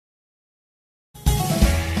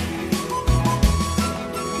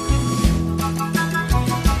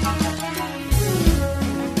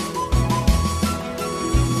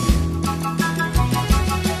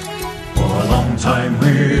time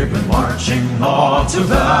we've been marching off to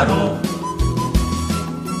battle.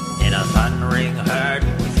 In a thundering herd,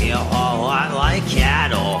 we feel a lot like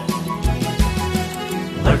cattle.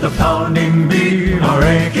 Like the pounding beat, our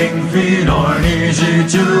aching feet aren't easy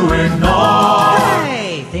to ignore.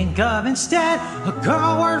 Hey, think of instead a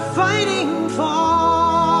girl we're fighting for.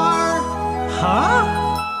 Huh?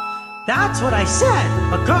 That's what I said,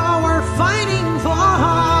 a girl we're fighting for.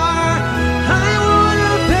 I want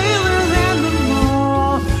a paler than the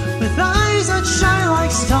moon, with eyes that shine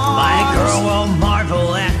like stars. My girl will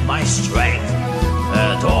marvel at my strength,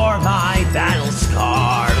 adore my battle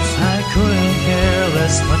scars. I couldn't care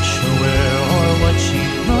less what she wears or what she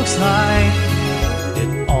looks like.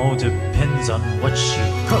 It all depends on what she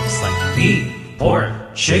cooks, like beef, pork,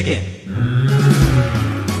 chicken.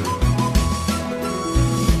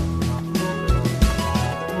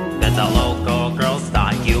 The local girls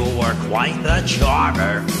thought you were quite the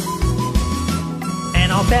charmer,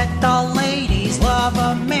 and I'll bet the ladies love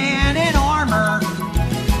a man in armor.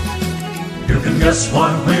 You can guess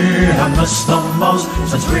what we have missed the most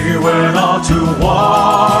since we went off to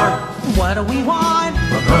war. What do we want?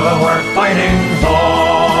 The girl we're fighting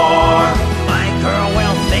for. My girl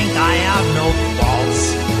will think I have no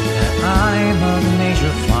faults, that I'm a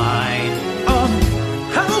major find.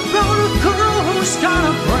 How about a girl who's got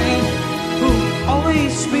a brain, who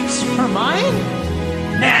always speaks her mind?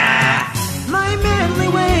 Nah! My manly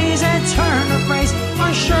ways and turn of phrase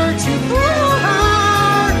are sure to thrill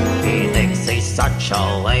her. He thinks he's such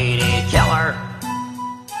a lady killer.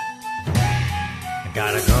 I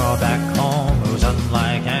got a girl back home who's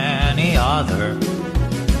unlike any other.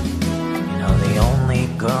 You know, the only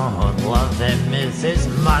girl who'd love him is his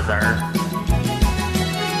mother.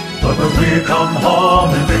 But when we come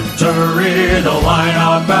home in victory, they'll line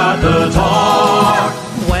up at the door.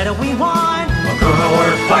 What do we want? A girl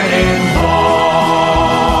we're fighting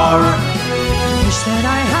for. Wish that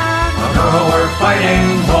I had a girl we're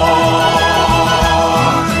fighting